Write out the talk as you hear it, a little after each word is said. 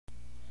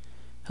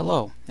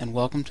Hello, and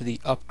welcome to the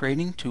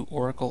Upgrading to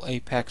Oracle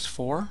Apex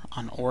 4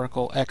 on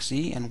Oracle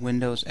XE and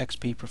Windows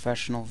XP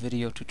Professional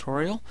video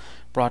tutorial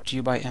brought to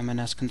you by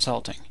M&S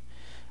Consulting.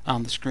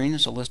 On the screen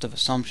is a list of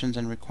assumptions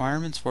and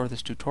requirements for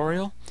this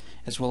tutorial,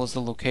 as well as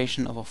the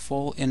location of a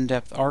full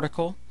in-depth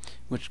article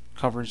which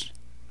covers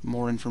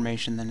more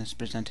information than is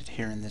presented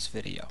here in this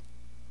video.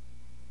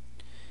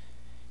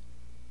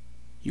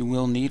 You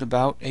will need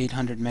about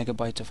 800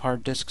 megabytes of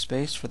hard disk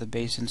space for the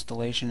base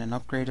installation and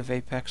upgrade of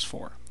Apex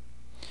 4.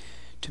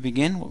 To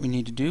begin, what we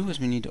need to do is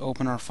we need to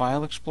open our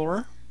File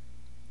Explorer,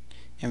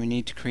 and we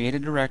need to create a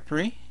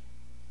directory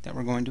that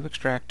we're going to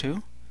extract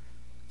to.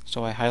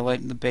 So I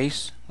highlight the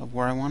base of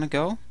where I want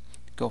to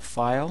go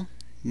File,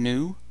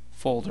 New,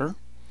 Folder.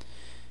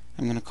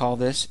 I'm going to call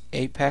this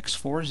Apex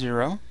 40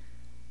 and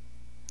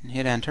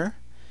hit Enter.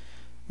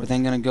 We're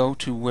then going to go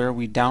to where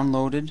we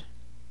downloaded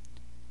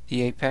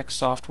the Apex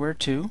software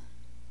to.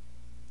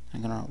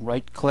 I'm going to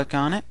right click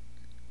on it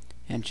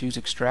and choose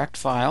Extract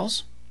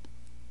Files.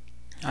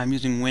 I'm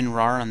using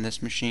WinRAR on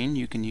this machine.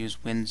 You can use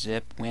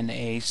WinZip,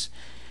 WinAce,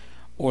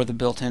 or the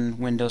built-in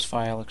Windows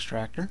file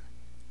extractor.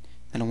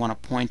 Then I want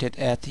to point it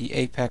at the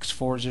Apex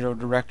 40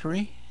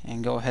 directory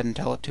and go ahead and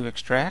tell it to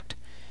extract.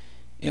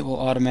 It will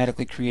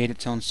automatically create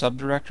its own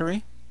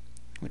subdirectory,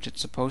 which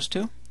it's supposed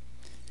to,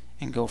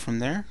 and go from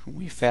there.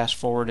 We fast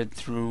forwarded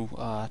through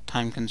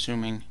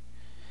time-consuming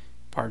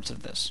parts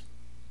of this.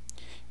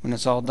 When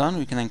it's all done,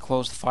 we can then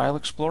close the File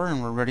Explorer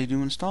and we're ready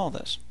to install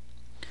this.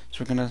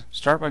 So we're going to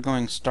start by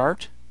going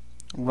Start,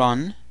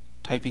 Run,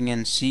 typing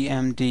in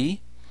CMD,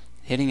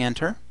 hitting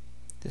Enter.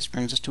 This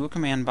brings us to a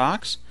command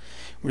box.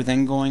 We're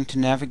then going to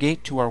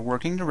navigate to our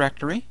working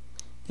directory.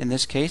 In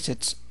this case,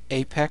 it's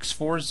Apex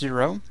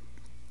 40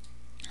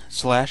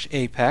 /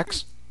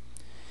 Apex.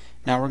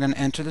 Now we're going to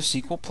enter the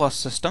SQL+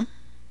 system,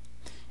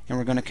 and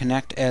we're going to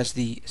connect as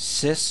the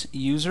sys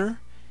user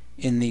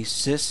in the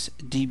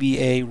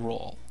sysdba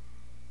role.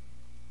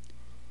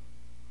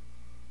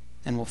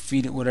 And we'll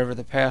feed it whatever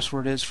the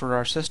password is for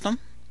our system.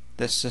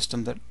 This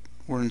system that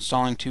we're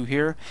installing to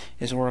here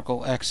is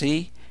Oracle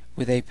XE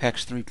with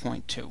Apex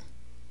 3.2.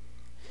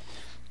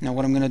 Now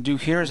what I'm going to do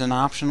here is an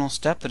optional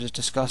step that is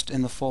discussed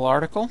in the full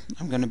article.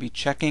 I'm going to be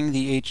checking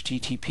the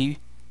HTTP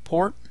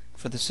port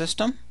for the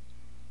system.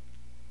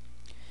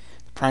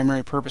 The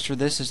primary purpose for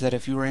this is that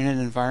if you are in an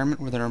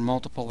environment where there are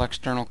multiple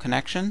external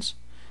connections,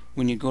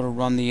 when you go to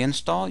run the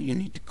install, you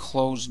need to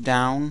close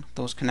down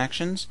those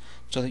connections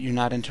so that you're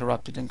not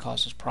interrupted and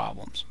causes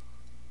problems.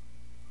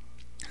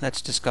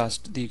 That's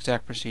discussed the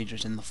exact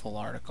procedures in the full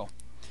article.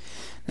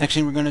 Next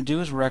thing we're going to do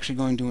is we're actually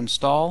going to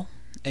install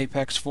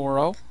Apex 40.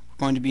 We're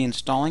going to be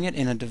installing it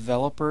in a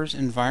developer's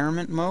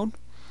environment mode.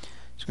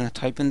 So we're going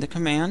to type in the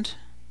command,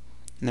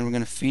 and then we're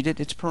going to feed it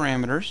its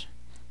parameters,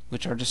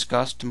 which are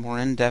discussed more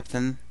in depth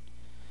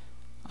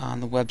on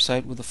the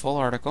website with the full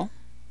article.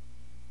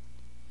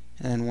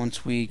 And then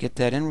once we get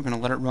that in, we're going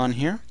to let it run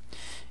here.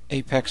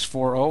 Apex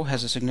 40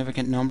 has a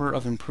significant number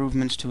of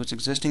improvements to its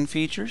existing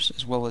features,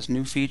 as well as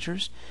new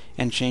features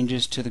and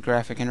changes to the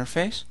graphic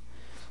interface.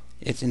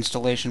 Its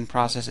installation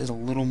process is a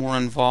little more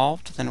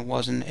involved than it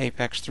was in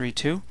Apex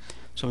 3.2,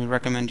 so we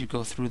recommend you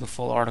go through the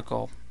full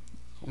article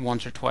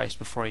once or twice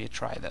before you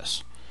try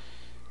this.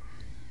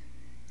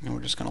 And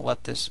we're just going to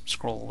let this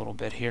scroll a little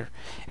bit here.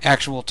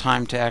 Actual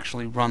time to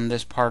actually run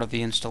this part of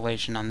the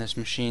installation on this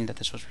machine that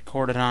this was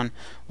recorded on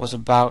was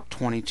about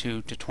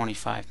 22 to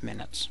 25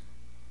 minutes.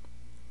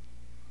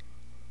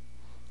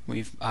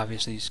 We've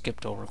obviously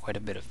skipped over quite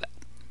a bit of that.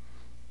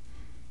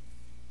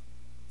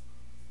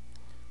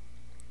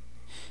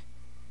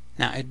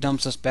 Now it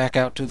dumps us back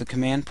out to the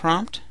command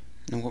prompt,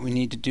 and what we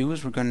need to do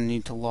is we're going to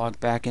need to log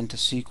back into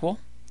SQL.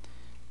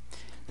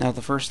 Now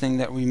the first thing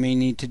that we may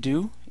need to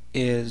do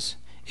is,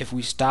 if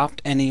we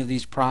stopped any of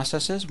these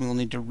processes, we'll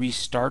need to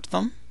restart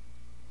them,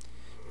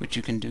 which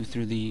you can do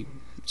through the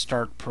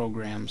Start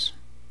Programs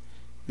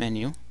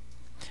menu.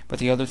 But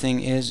the other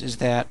thing is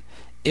that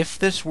if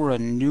this were a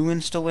new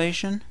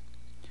installation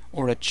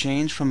or a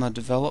change from a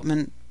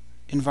development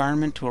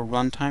environment to a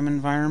runtime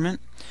environment,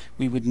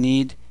 we would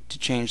need to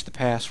change the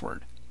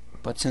password.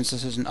 But since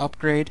this is an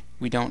upgrade,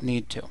 we don't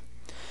need to.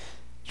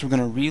 So we're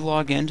going to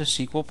re-log into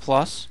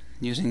SQL+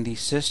 using the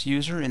sys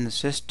user in the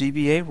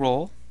sysdba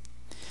role.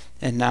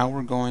 And now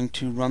we're going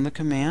to run the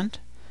command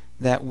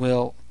that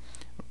will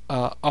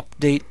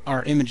update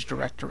our image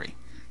directory.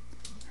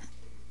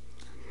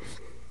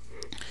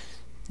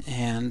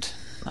 And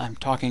I'm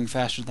talking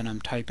faster than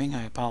I'm typing.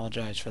 I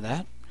apologize for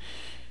that.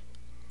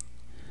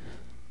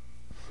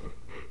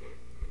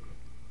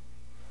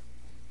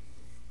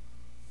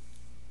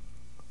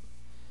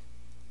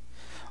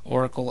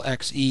 Oracle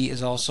XE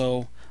is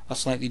also a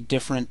slightly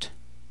different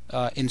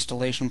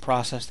installation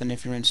process than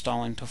if you're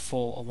installing to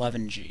full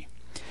 11G.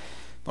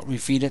 But we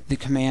feed it the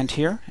command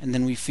here, and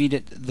then we feed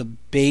it the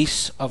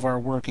base of our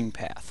working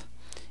path.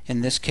 In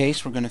this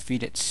case, we're going to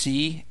feed it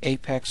C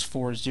Apex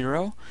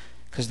 40,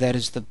 because that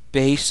is the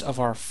base of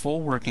our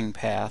full working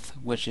path,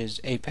 which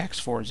is Apex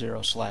 40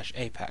 /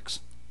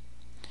 Apex.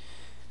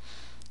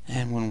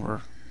 And when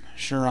we're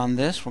sure on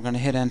this, we're going to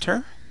hit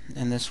Enter,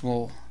 and this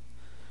will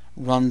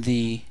run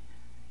the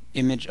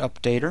image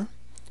updater.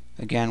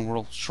 Again,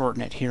 we'll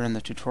shorten it here in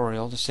the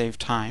tutorial to save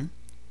time.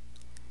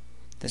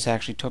 This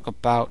actually took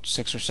about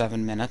 6 or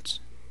 7 minutes.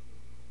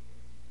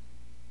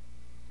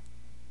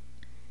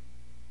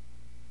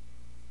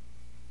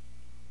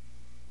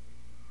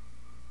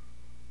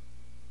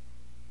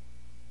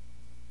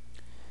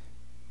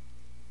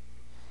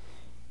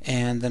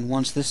 And then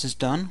once this is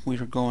done, we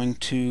are going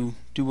to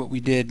do what we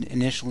did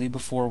initially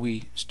before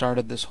we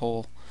started this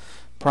whole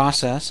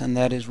process, and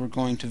that is we're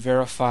going to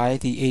verify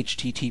the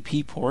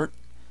HTTP port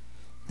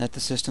that the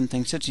system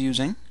thinks it's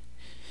using.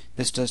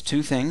 This does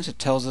two things. It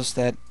tells us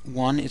that,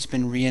 one, it's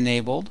been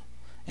re-enabled,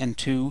 and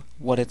two,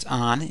 what it's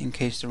on in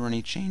case there were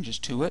any changes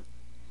to it.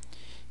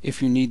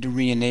 If you need to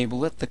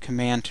re-enable it, the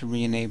command to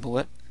re-enable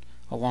it,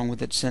 along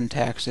with its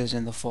syntax, is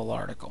in the full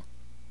article.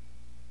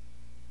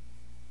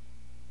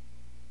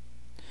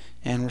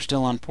 And we're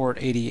still on port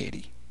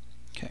 8080.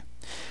 Okay.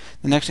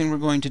 The next thing we're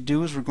going to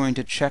do is we're going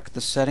to check the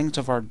settings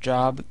of our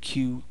job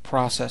queue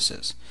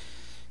processes.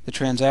 The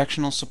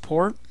transactional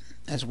support,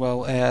 as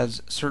well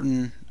as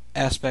certain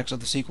aspects of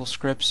the SQL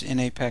scripts in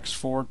Apex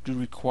 4, do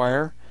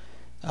require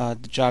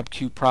the job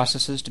queue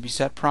processes to be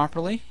set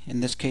properly. In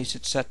this case,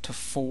 it's set to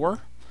 4.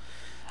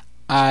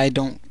 I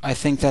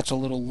think that's a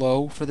little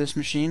low for this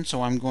machine,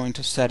 so I'm going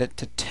to set it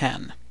to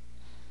 10.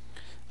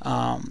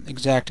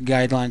 Exact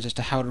guidelines as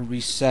to how to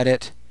reset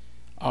it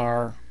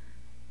are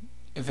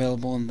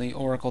available in the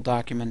Oracle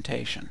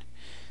documentation.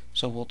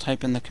 So we'll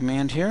type in the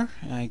command here.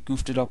 I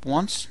goofed it up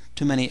once,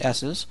 too many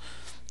S's,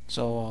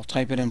 so I'll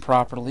type it in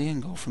properly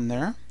and go from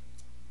there.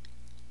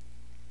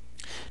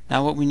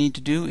 Now what we need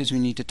to do is we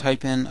need to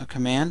type in a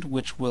command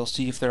which will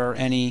see if there are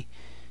any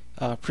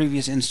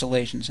previous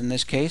installations. In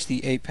this case,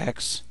 the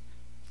Apex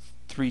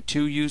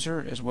 3.2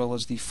 user as well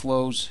as the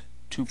Flows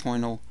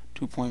 2.0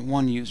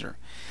 2.1 user.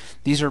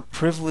 These are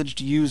privileged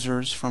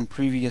users from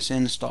previous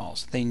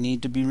installs. They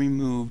need to be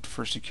removed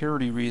for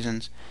security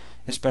reasons,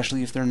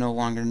 especially if they're no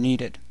longer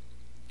needed.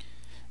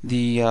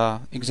 The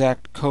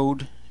exact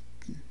code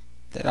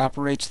that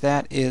operates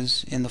that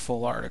is in the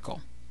full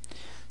article.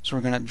 So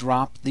we're going to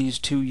drop these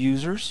two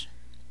users,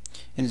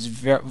 and it's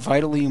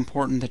vitally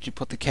important that you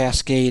put the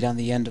cascade on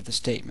the end of the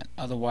statement,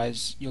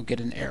 otherwise you'll get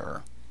an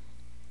error.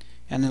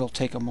 And it'll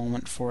take a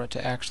moment for it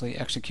to actually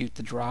execute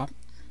the drop.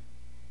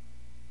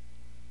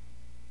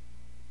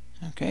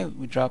 Okay,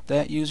 we dropped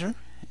that user,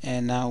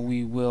 and now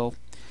we will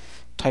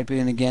type it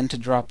in again to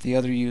drop the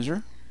other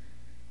user.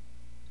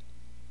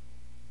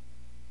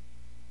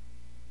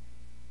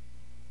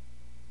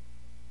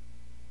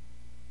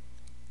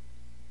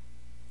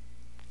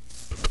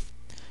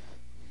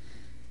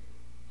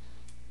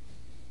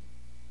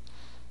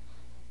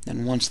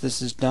 And once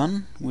this is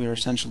done, we are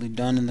essentially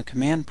done in the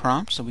command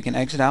prompt, so we can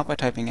exit out by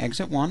typing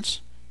exit once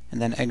and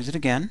then exit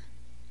again.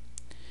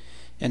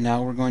 And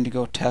now we're going to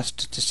go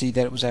test to see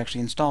that it was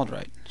actually installed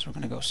right. So we're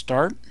going to go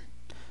Start,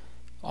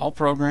 All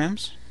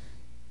Programs,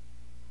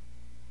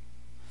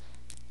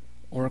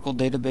 Oracle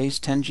Database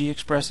 10G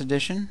Express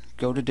Edition,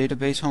 go to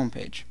Database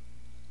Homepage.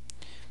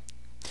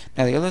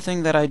 Now the other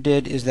thing that I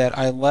did is that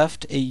I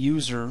left a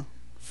user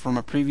from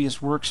a previous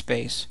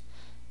workspace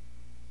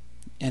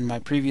in my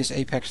previous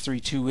Apex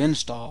 3.2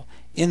 install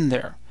in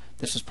there.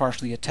 This was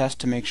partially a test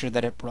to make sure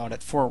that it brought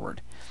it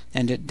forward,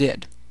 and it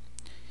did.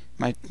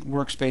 My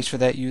workspace for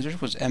that user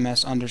was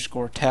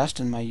ms_test,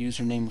 and my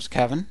username was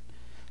Kevin.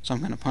 So I'm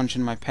going to punch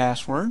in my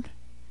password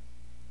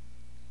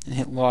and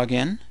hit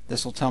login.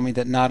 This will tell me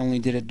that not only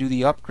did it do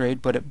the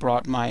upgrade, but it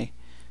brought my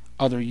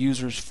other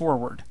users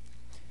forward.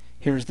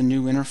 Here's the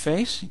new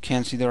interface. You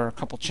can see there are a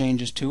couple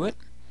changes to it.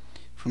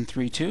 From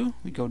 3.2,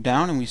 we go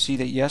down and we see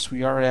that yes,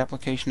 we are at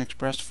Application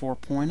Express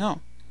 4.0.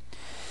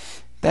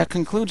 That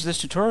concludes this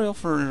tutorial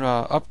for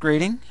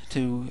upgrading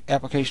to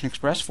Application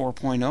Express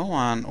 4.0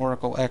 on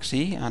Oracle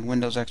XE on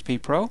Windows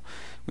XP Pro.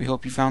 We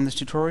hope you found this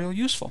tutorial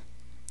useful.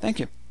 Thank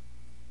you.